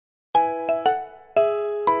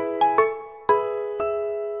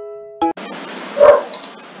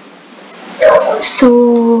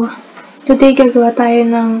So, today gagawa tayo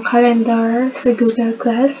ng calendar sa Google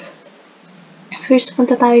Class. First,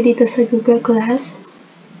 punta tayo dito sa Google Class.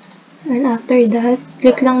 And after that,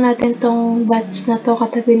 click lang natin tong dots na to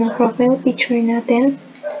katabi ng profile picture natin.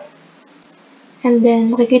 And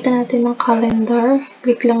then, makikita natin ng calendar.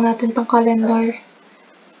 Click lang natin tong calendar.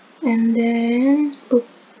 And then, boop.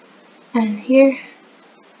 And here,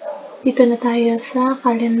 dito na tayo sa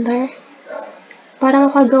calendar. Para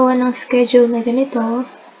makagawa ng schedule na ganito,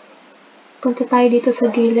 punta tayo dito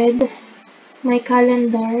sa gilid. May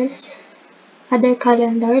calendars. Other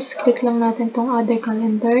calendars. Click lang natin tong other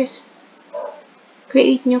calendars.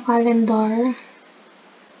 Create new calendar.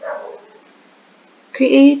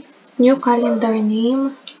 Create new calendar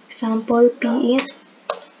name. Example, PE.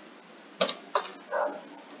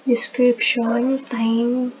 Description,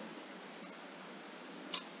 time.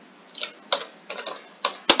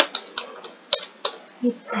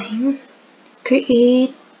 Time.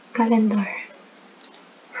 Create calendar.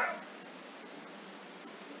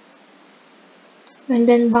 And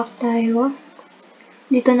then back tayo.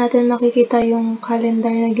 Dito natin makikita yung calendar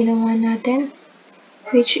na ginawa natin,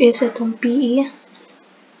 which is itong PE.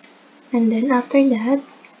 And then after that,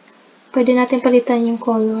 pwede natin palitan yung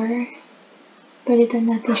color. Palitan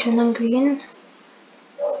natin siya ng green.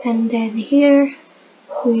 And then here,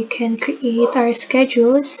 we can create our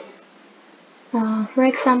schedules. For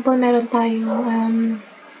example, meron tayong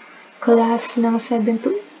class ng 7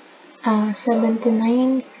 to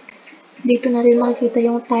 9. Dito natin makikita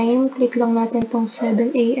yung time. Click lang natin tong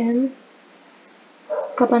 7 AM.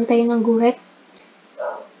 Kapantay ng guhit.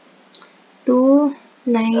 To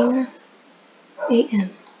 9 AM.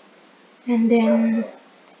 And then,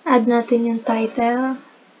 add natin yung title.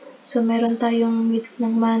 So, meron tayong meet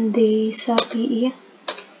ng Monday sa PE.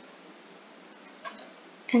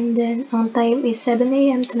 And then, ang time is 7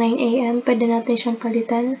 AM to 9 AM. Pwede natin siyang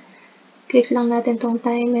palitan. Click lang natin tong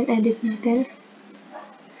time and edit natin.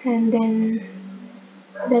 And then,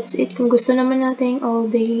 that's it. Kung gusto naman natin all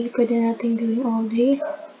day, pwede natin gawin all day.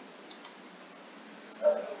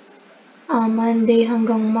 Monday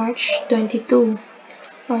hanggang March 22.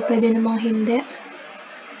 Or pwede namang hindi.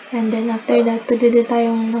 And then, after that, pwede din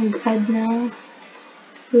tayong mag-add ng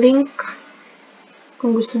link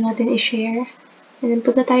kung gusto natin i-share. And then,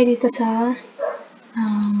 punta tayo dito sa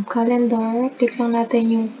calendar. Click lang natin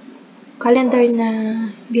yung calendar na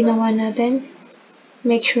ginawa natin.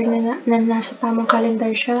 Make sure na nasa tamang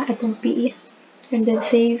calendar siya, itong PE. And then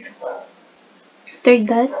save. After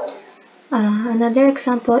that, another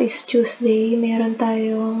example is Tuesday. Meron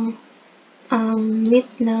tayong meet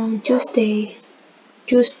ng Tuesday.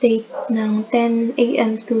 Tuesday ng 10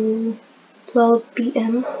 AM to 12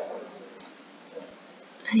 PM.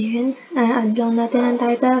 Ayun. Add lang natin ang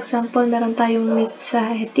title. Example, meron tayong meet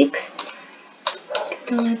sa ethics.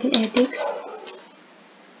 Ito natin ethics.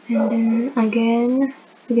 And then, again,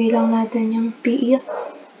 bigay lang natin yung PE.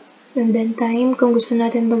 And then, time, kung gusto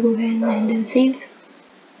natin baguhin. And then, save.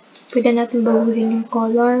 Pwede natin baguhin yung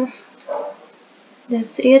color.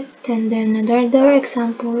 That's it. And then, another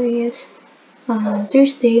example is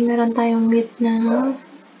Thursday, meron tayong meet na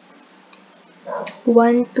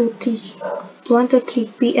 1 to 3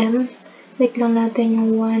 PM. Click lang natin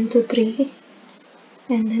yung 1 to 3.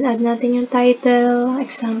 And then, add natin yung title.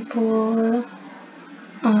 Example,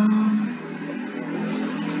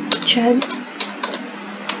 Chad.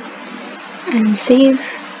 And save.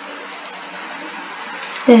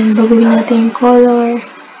 Then, baguhin natin yung color.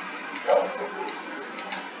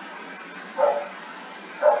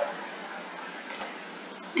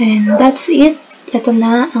 And that's it. Ito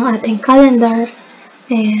na ang ating calendar.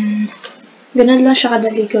 And, ganun lang siya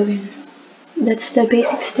kadali gawin. That's the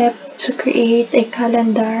basic step to create a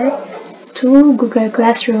calendar to Google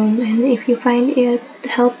Classroom. And if you find it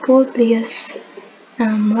helpful, please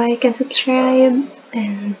like and subscribe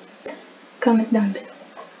and comment down below.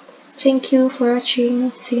 Thank you for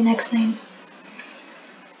watching. See you next time.